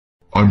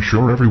I'm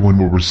sure everyone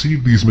will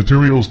receive these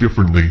materials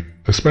differently,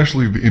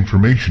 especially the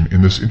information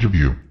in this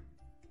interview.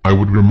 I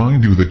would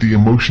remind you that the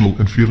emotional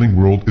and feeling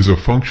world is a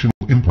functional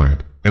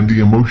implant, and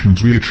the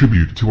emotions we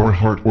attribute to our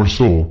heart or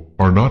soul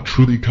are not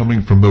truly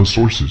coming from those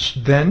sources.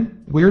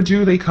 Then, where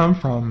do they come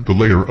from? The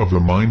layer of the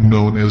mind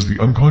known as the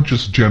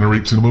unconscious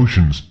generates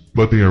emotions,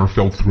 but they are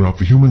felt throughout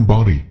the human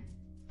body.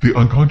 The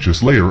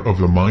unconscious layer of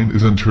the mind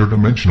is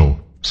interdimensional,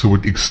 so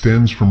it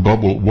extends from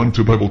bubble 1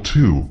 to bubble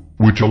 2,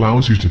 which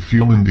allows you to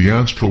feel in the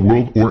astral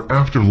world or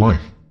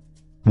afterlife.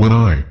 When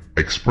I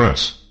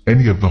express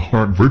any of the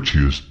heart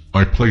virtues,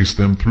 I place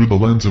them through the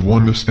lens of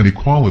oneness and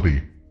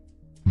equality.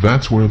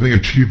 That's where they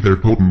achieve their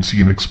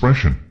potency and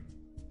expression.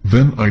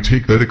 Then I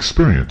take that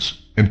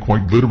experience, and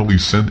quite literally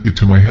send it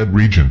to my head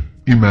region,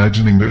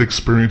 imagining that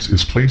experience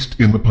is placed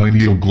in the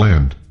pineal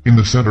gland, in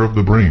the center of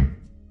the brain.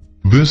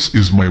 This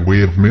is my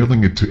way of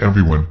mailing it to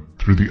everyone,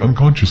 through the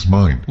unconscious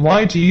mind.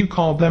 Why do you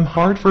call them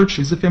heart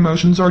virtues if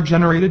emotions are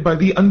generated by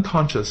the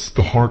unconscious?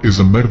 The heart is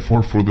a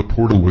metaphor for the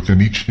portal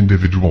within each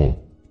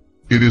individual.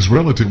 It is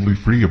relatively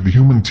free of the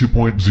human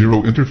 2.0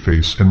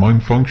 interface and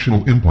mind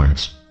functional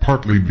implants,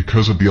 partly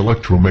because of the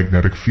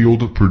electromagnetic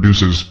field it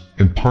produces,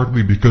 and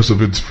partly because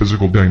of its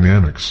physical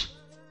dynamics.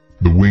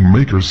 The wing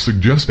makers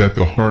suggest that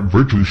the heart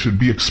virtue should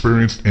be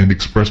experienced and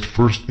expressed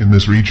first in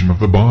this region of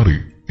the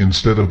body,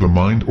 instead of the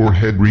mind or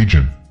head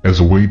region, as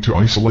a way to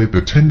isolate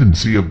the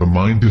tendency of the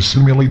mind to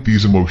simulate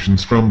these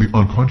emotions from the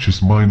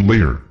unconscious mind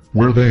layer,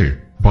 where they,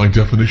 by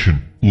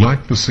definition,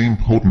 lack the same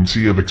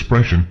potency of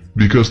expression,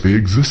 because they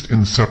exist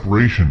in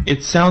separation.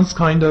 It sounds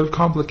kind of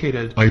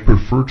complicated. I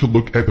prefer to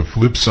look at the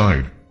flip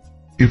side.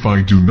 If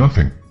I do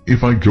nothing,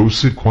 if I go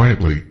sit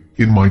quietly,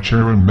 in my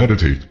chair and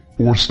meditate,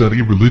 or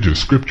study religious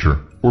scripture,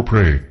 or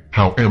pray,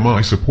 how am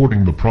I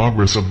supporting the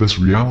progress of this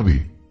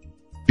reality?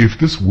 If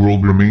this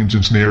world remains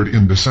ensnared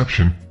in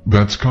deception,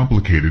 that's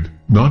complicated,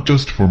 not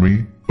just for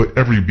me, but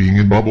every being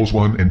in bubbles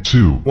 1 and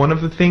 2. One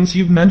of the things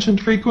you've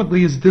mentioned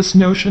frequently is this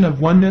notion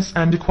of oneness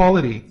and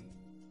equality.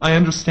 I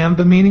understand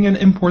the meaning and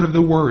import of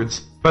the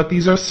words, but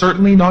these are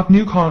certainly not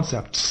new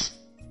concepts.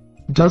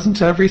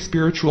 Doesn't every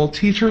spiritual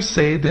teacher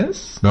say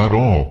this? Not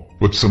all,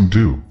 but some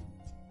do.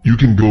 You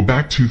can go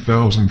back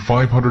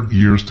 2,500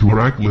 years to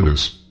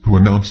Heraclitus, who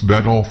announced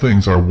that all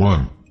things are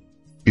one.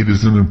 It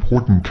is an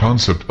important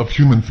concept of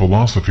human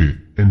philosophy,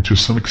 and to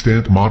some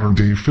extent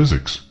modern-day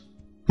physics.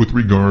 With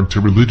regard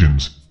to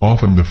religions,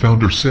 often the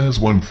founder says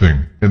one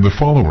thing, and the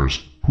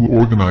followers, who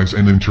organize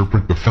and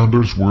interpret the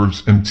founder's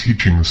words and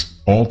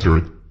teachings, alter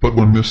it, but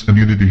oneness and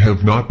unity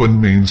have not been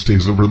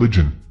mainstays of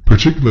religion,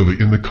 particularly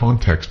in the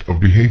context of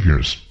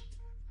behaviors.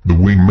 The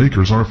wing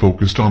makers are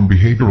focused on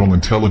behavioral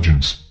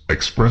intelligence,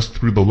 expressed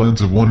through the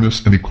lens of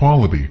oneness and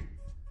equality.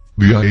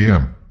 The I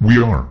am,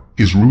 we are,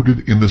 is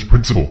rooted in this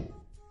principle.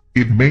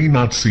 It may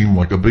not seem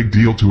like a big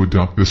deal to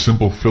adopt this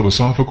simple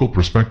philosophical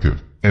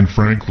perspective, and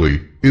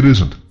frankly, it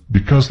isn't,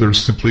 because they're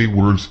simply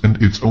words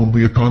and it's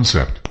only a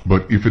concept,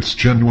 but if it's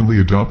genuinely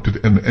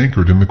adopted and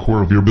anchored in the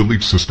core of your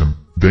belief system,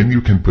 then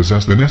you can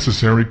possess the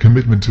necessary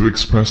commitment to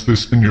express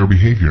this in your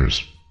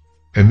behaviors.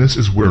 And this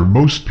is where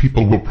most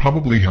people will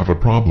probably have a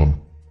problem.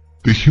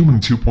 The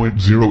human 2.0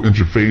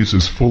 interface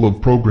is full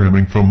of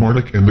programming from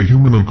Marduk and the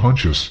human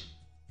unconscious.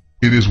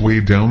 It is way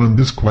down in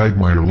this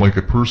quagmire like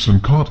a person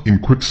caught in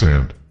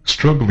quicksand,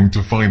 struggling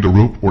to find a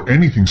rope or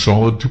anything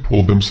solid to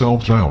pull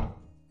themselves out.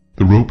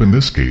 The rope in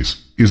this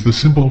case is the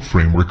simple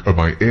framework of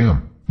I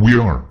am, we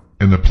are,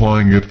 and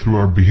applying it through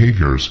our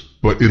behaviors,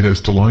 but it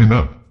has to line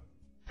up.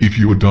 If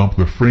you adopt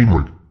the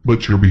framework,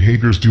 but your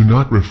behaviors do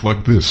not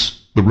reflect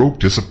this, the rope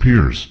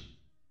disappears.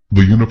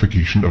 The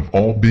unification of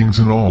all beings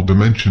in all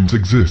dimensions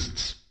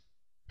exists.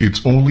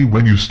 It's only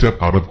when you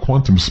step out of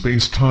quantum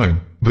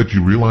space-time that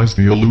you realize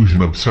the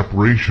illusion of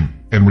separation,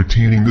 and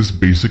retaining this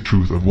basic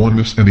truth of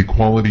oneness and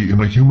equality in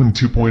a human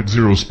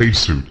 2.0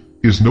 spacesuit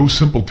is no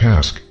simple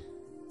task.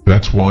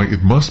 That's why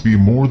it must be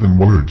more than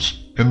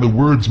words, and the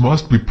words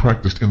must be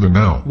practiced in the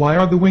now. Why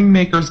are the wing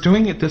makers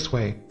doing it this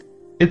way?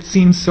 It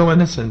seems so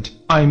innocent.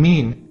 I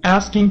mean,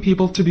 asking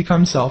people to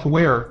become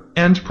self-aware,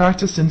 and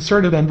practice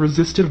assertive and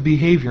resistive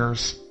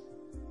behaviors.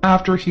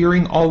 After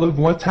hearing all of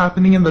what's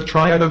happening in the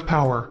triad of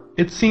power,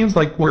 it seems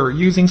like we're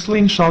using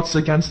slingshots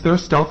against their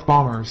stealth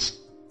bombers.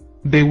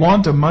 They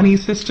want a money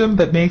system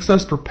that makes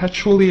us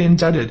perpetually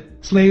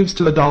indebted, slaves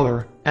to the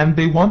dollar, and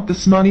they want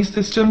this money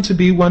system to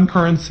be one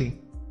currency.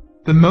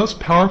 The most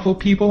powerful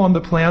people on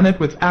the planet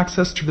with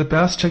access to the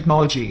best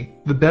technology,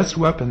 the best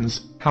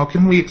weapons, how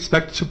can we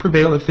expect to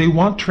prevail if they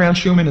want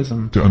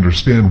transhumanism? To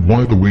understand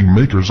why the wing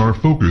makers are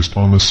focused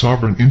on the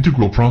Souverain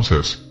Intégral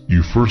process,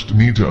 you first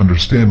need to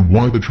understand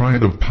why the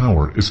triad of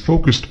power is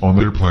focused on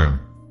their plan.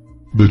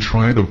 The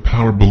triad of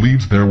power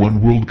believes their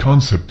one world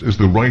concept is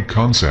the right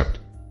concept.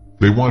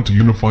 They want to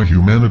unify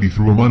humanity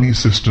through a money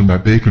system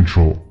that they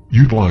control,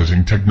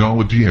 utilizing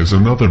technology as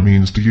another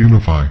means to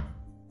unify.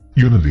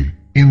 Unity,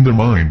 in their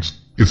minds,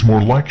 is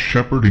more like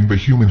shepherding the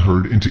human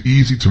herd into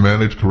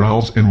easy-to-manage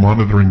corrals and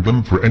monitoring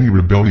them for any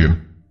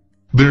rebellion.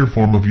 Their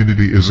form of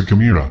unity is a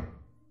chimera.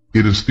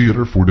 It is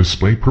theater for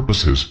display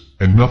purposes,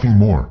 and nothing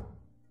more.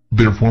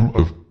 Their form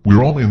of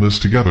we're all in this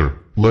together,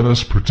 let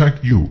us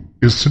protect you,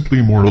 is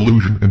simply more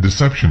illusion and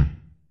deception.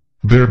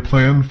 Their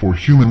plan for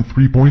Human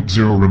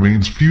 3.0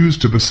 remains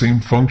fused to the same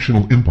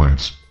functional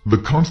implants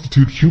that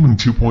constitute Human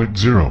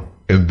 2.0,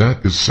 and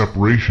that is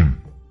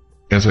separation.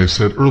 As I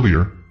said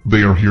earlier,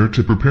 they are here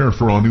to prepare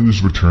for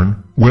Anu's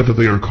return, whether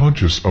they are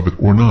conscious of it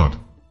or not.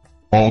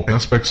 All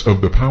aspects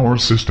of the power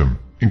system,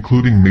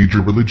 including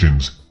major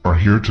religions, are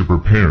here to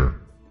prepare.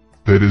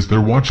 That is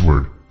their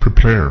watchword,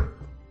 prepare.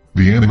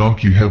 The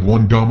Anunnaki have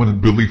one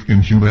dominant belief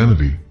in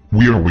humanity: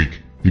 we are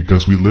weak,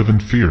 because we live in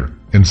fear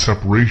and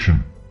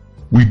separation.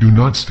 We do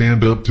not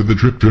stand up to the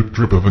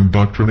drip of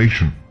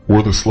indoctrination,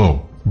 or the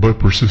slow, but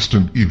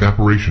persistent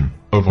evaporation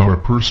of our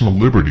personal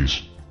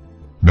liberties.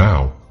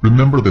 Now,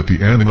 remember that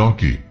the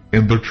Anunnaki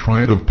and their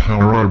triad of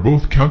power are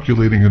both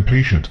calculating and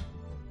patient.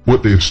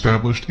 What they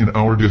established in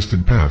our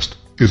distant past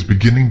is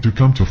beginning to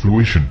come to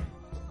fruition.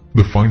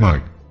 The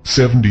finite,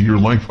 70-year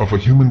life of a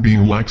human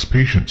being lacks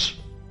patience.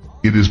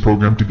 It is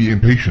programmed to be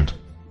impatient.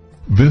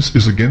 This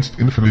is against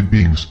infinite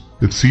beings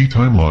that see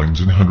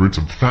timelines in hundreds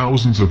of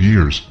thousands of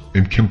years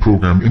and can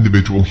program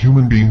individual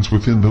human beings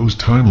within those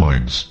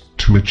timelines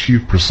to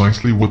achieve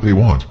precisely what they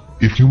want,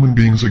 if human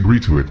beings agree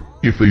to it,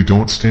 if they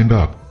don't stand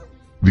up.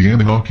 The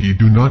Anunnaki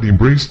do not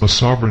embrace the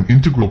sovereign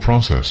integral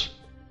process.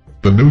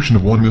 The notion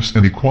of oneness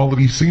and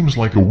equality seems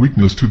like a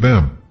weakness to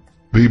them.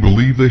 They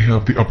believe they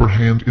have the upper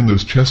hand in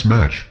this chess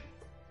match.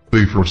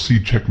 They foresee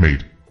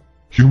checkmate.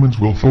 Humans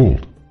will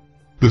fold.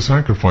 The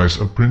sacrifice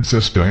of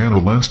Princess Diana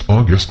last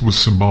August was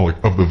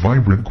symbolic of the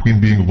vibrant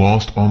queen being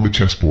lost on the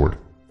chessboard.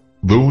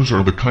 Those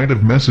are the kind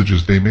of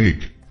messages they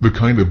make, the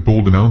kind of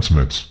bold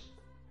announcements.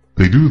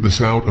 They do this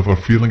out of a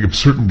feeling of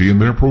certainty in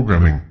their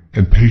programming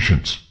and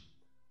patience.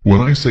 When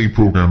I say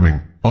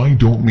programming, I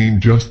don't mean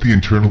just the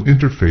internal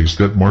interface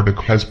that Marduk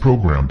has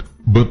programmed,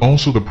 but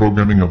also the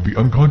programming of the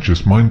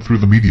unconscious mind through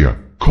the media,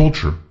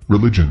 culture,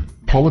 religion,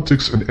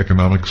 politics and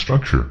economic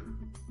structure.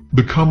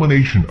 The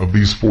combination of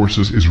these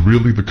forces is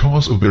really the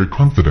cause of their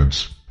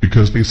confidence,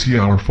 because they see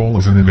our fall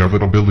as an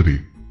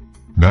inevitability.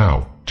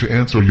 Now, to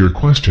answer your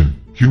question,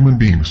 human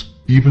beings,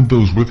 even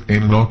those with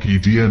Anunnaki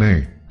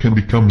DNA, can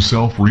become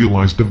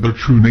self-realized of their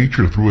true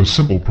nature through a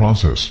simple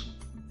process.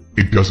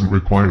 It doesn't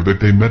require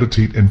that they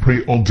meditate and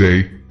pray all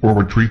day, or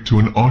retreat to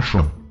an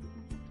ashram.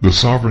 The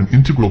sovereign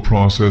integral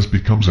process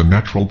becomes a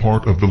natural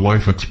part of the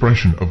life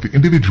expression of the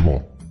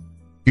individual.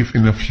 If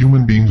enough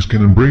human beings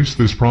can embrace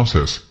this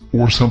process,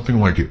 or something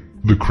like it,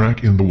 the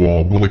crack in the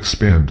wall will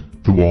expand,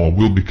 the wall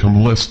will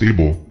become less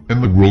stable,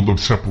 and the world of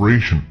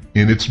separation,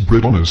 in its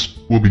brittleness,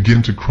 will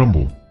begin to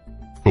crumble.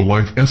 The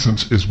life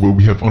essence is what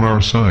we have on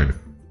our side.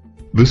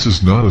 This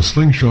is not a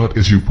slingshot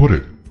as you put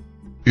it.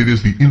 It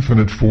is the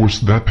infinite force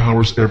that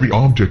powers every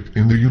object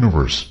in the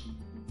universe.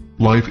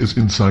 Life is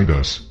inside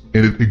us,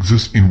 and it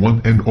exists in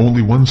one and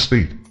only one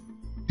state: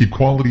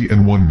 equality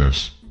and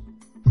oneness.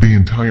 The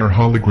entire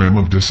hologram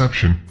of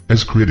deception,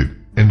 as created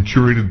and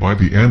curated by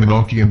the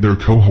Anunnaki and their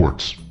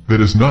cohorts, that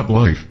is not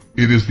life,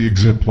 it is the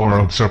exemplar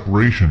of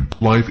separation.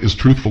 Life is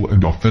truthful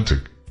and authentic.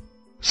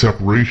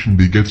 Separation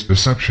begets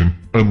deception,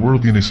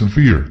 unworthiness and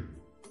fear.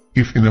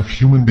 If enough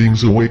human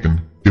beings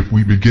awaken, if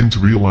we begin to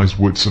realize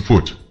what's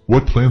afoot,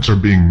 what plans are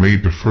being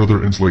made to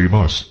further enslave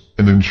us,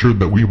 and ensure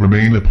that we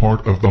remain a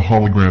part of the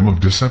hologram of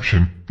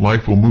deception,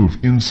 life will move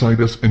inside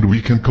us and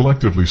we can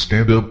collectively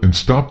stand up and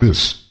stop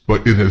this.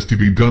 But it has to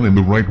be done in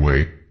the right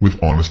way,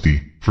 with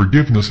honesty,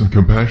 forgiveness and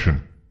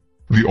compassion.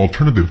 The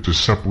alternative to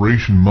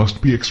separation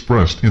must be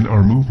expressed in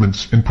our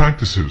movements and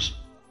practices.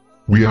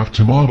 We have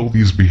to model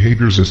these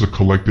behaviors as a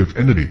collective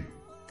entity.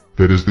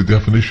 That is the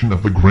definition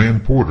of the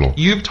grand portal.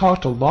 You've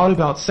talked a lot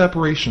about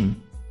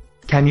separation.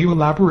 Can you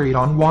elaborate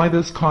on why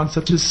this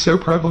concept is so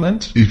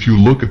prevalent? If you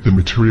look at the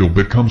material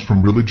that comes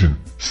from religion,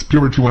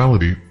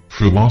 spirituality,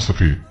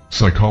 philosophy,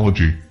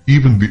 psychology,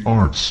 even the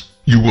arts,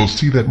 you will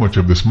see that much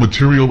of this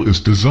material is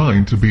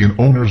designed to be an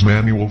owner's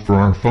manual for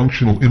our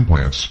functional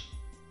implants.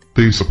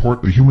 They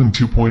support the Human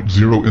 2.0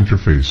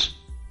 interface.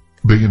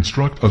 They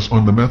instruct us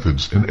on the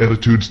methods and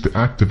attitudes to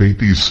activate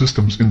these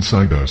systems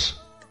inside us.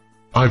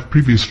 I've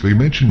previously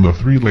mentioned the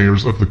three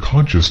layers of the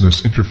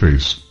consciousness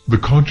interface: the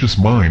conscious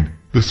mind,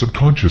 the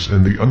subconscious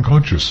and the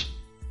unconscious.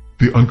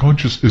 The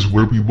unconscious is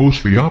where we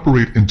mostly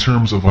operate in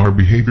terms of our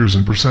behaviors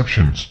and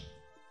perceptions.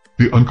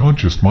 The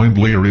unconscious mind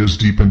layer is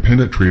deep and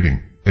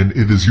penetrating, and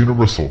it is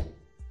universal.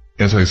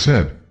 As I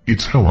said,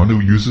 it's how Anu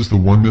uses the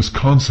oneness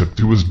concept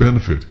to his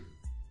benefit.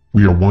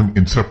 We are one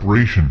in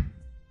separation.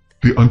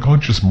 The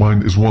unconscious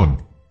mind is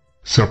one.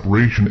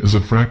 Separation is a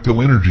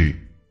fractal energy.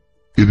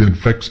 It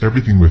infects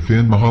everything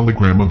within the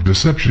hologram of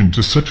deception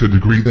to such a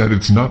degree that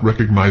it's not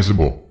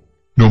recognizable.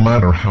 No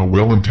matter how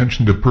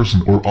well-intentioned a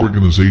person or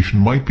organization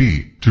might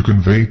be to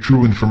convey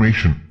true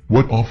information,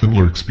 what often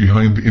lurks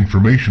behind the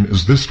information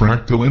is this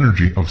fractal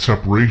energy of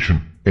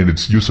separation, and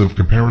its use of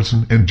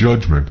comparison and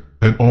judgment,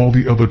 and all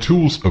the other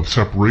tools of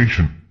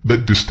separation,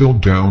 that distill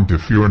down to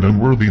fear and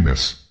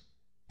unworthiness.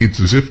 It's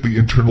as if the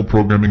internal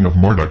programming of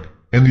Marduk,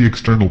 and the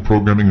external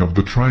programming of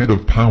the triad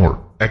of power,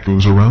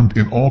 echoes around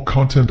in all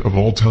content of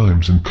all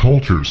times and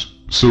cultures,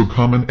 so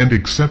common and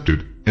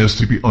accepted, as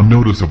to be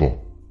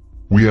unnoticeable.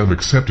 We have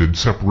accepted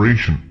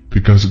separation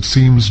because it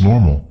seems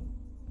normal.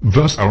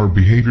 Thus our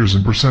behaviors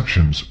and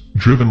perceptions,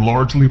 driven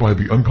largely by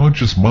the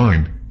unconscious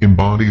mind,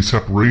 embody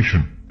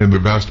separation, and the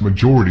vast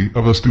majority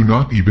of us do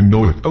not even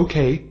know it.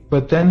 Okay,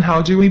 but then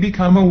how do we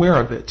become aware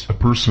of it? A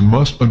person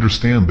must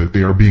understand that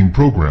they are being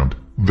programmed.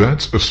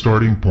 That's a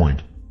starting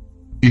point.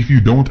 If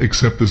you don't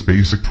accept this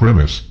basic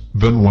premise,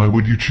 then why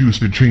would you choose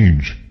to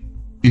change?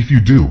 If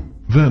you do,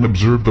 then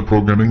observe the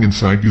programming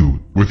inside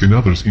you, within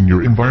others in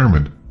your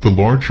environment, the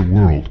larger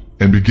world,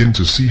 and begin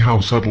to see how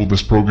subtle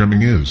this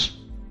programming is.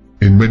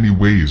 In many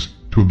ways,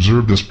 to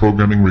observe this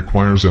programming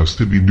requires us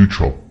to be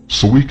neutral,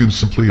 so we can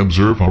simply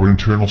observe our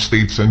internal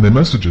states and the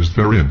messages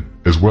therein,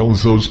 as well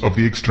as those of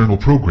the external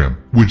program,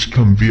 which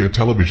come via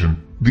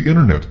television, the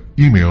internet,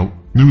 email,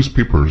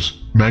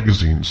 newspapers,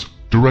 magazines,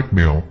 direct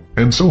mail,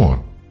 and so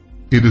on.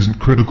 It isn't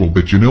critical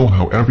that you know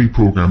how every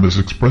program is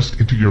expressed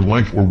into your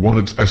life or what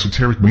its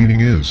esoteric meaning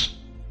is.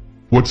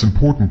 What's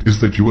important is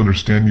that you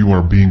understand you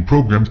are being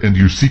programmed and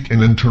you seek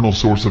an internal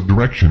source of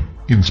direction,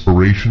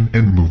 inspiration,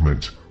 and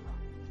movement.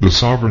 The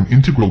Souverain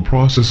Intégral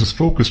process is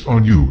focused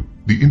on you,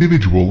 the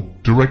individual,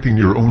 directing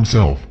your own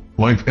self,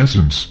 life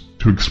essence,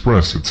 to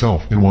express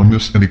itself in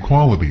oneness and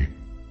equality.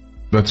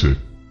 That's it.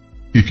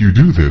 If you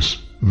do this,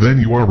 then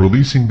you are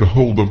releasing the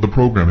hold of the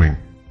programming.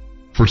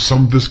 For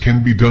some this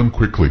can be done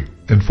quickly,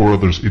 and for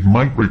others it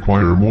might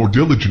require more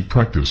diligent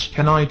practice.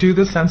 Can I do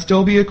this and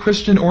still be a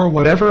Christian or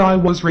whatever I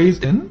was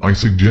raised in? I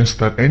suggest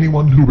that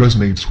anyone who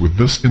resonates with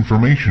this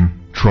information,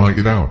 try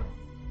it out.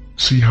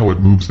 See how it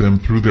moves them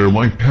through their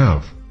life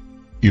path.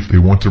 If they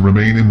want to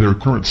remain in their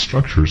current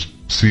structures,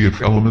 see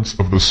if elements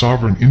of the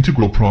Souverain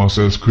Intégral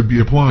process could be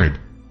applied.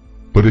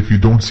 But if you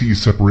don't see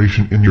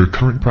separation in your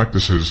current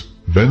practices,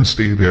 then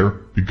stay there,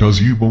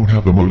 because you won't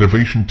have the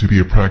motivation to be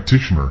a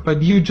practitioner.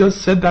 But you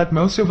just said that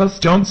most of us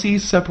don't see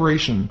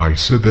separation. I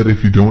said that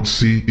if you don't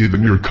see it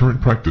in your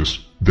current practice,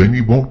 then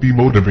you won't be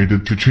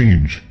motivated to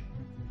change.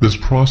 This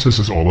process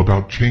is all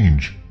about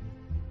change.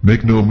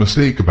 Make no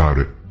mistake about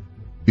it.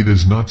 It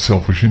is not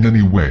selfish in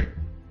any way.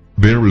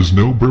 There is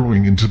no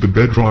burrowing into the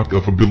bedrock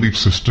of a belief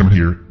system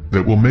here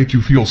that will make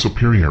you feel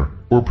superior,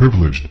 or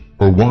privileged,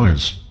 or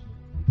wise.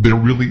 There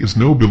really is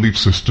no belief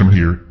system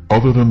here,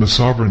 other than the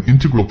Souverain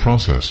Intégral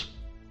process.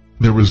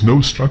 There is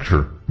no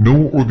structure,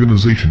 no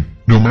organization,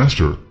 no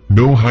master,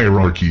 no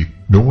hierarchy,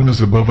 no one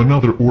is above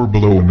another or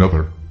below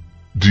another.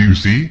 Do you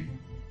see?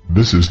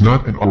 This is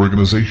not an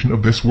organization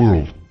of this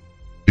world.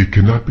 It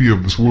cannot be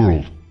of this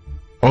world.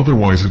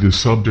 Otherwise it is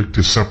subject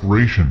to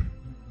separation.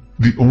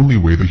 The only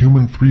way the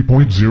human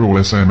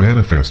 3.0 SI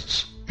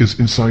manifests is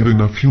inside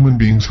enough human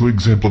beings who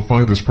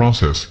exemplify this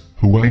process,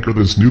 who anchor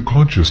this new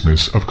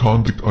consciousness of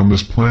conduct on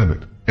this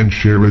planet, and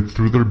share it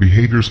through their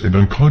behaviors and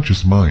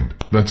unconscious mind.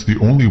 That's the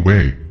only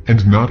way,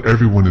 and not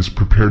everyone is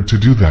prepared to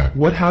do that.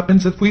 What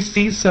happens if we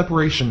see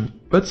separation,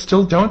 but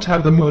still don't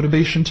have the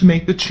motivation to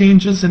make the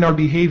changes in our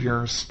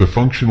behaviors? The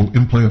functional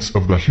implants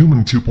of the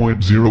human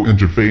 2.0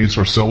 interface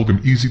are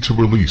seldom easy to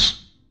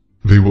release.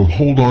 They will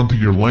hold on to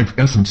your life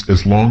essence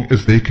as long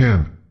as they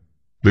can.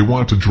 They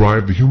want to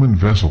drive the human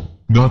vessel,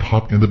 not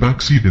hop in the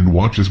back seat and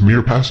watch as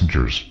mere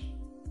passengers.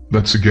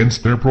 That's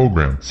against their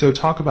program. So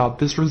talk about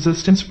this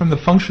resistance from the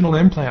functional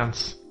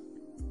implants.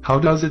 How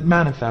does it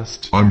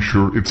manifest? I'm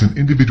sure it's an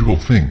individual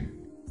thing.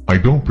 I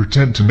don't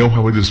pretend to know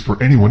how it is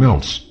for anyone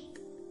else.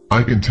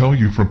 I can tell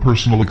you from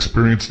personal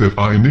experience that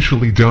I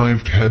initially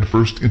dived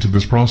headfirst into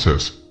this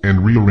process,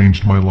 and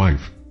rearranged my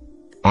life.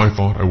 I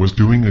thought I was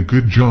doing a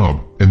good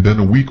job, and then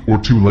a week or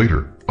two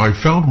later, I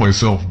found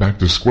myself back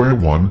to square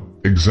one,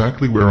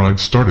 exactly where I'd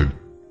started.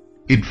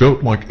 It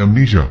felt like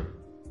amnesia.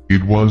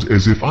 It was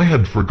as if I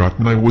had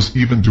forgotten I was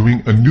even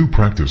doing a new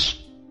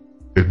practice.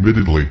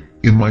 Admittedly,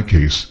 in my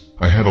case,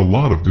 I had a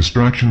lot of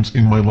distractions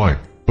in my life,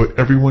 but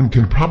everyone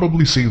can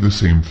probably say the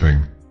same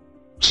thing.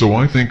 So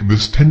I think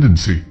this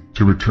tendency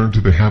to return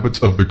to the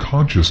habits of the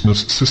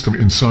consciousness system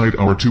inside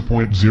our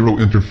 2.0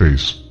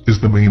 interface is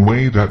the main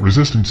way that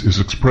resistance is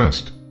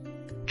expressed.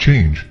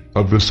 Change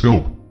of the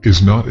scope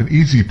is not an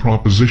easy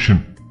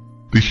proposition.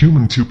 The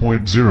human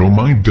 2.0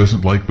 mind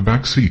doesn't like the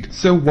back seat.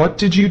 So what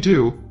did you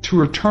do to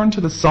return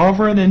to the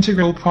Souverain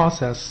Intégral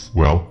process?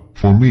 Well,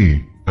 for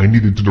me, I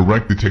needed to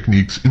direct the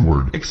techniques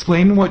inward.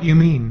 Explain what you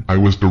mean. I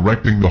was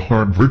directing the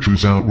hard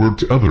virtues outward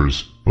to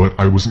others, but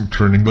I wasn't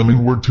turning them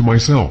inward to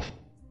myself.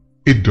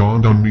 It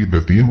dawned on me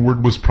that the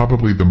inward was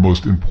probably the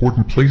most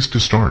important place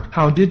to start.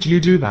 How did you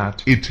do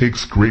that? It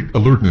takes great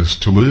alertness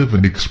to live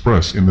and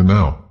express in the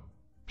now.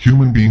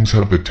 Human beings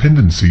have the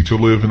tendency to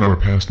live in our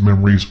past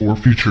memories or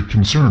future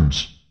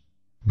concerns.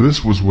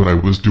 This was what I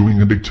was doing,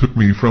 and it took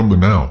me from the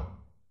now.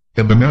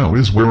 And the now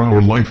is where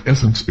our life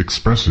essence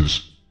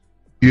expresses.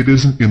 It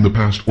isn't in the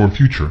past or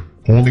future,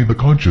 only the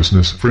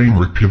consciousness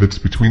framework pivots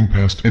between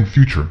past and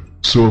future,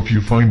 so if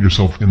you find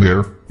yourself in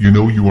there, you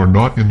know you are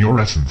not in your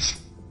essence.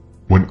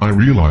 When I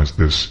realized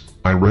this,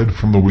 I read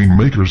from the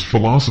Wingmaker's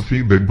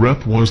philosophy that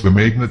breath was the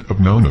magnet of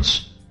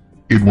nowness.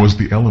 It was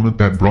the element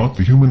that brought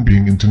the human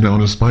being into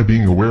nowness by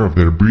being aware of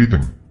their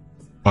breathing.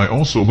 I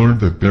also learned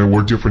that there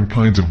were different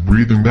kinds of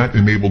breathing that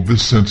enabled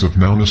this sense of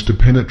nowness to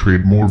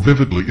penetrate more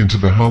vividly into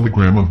the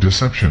hologram of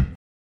deception.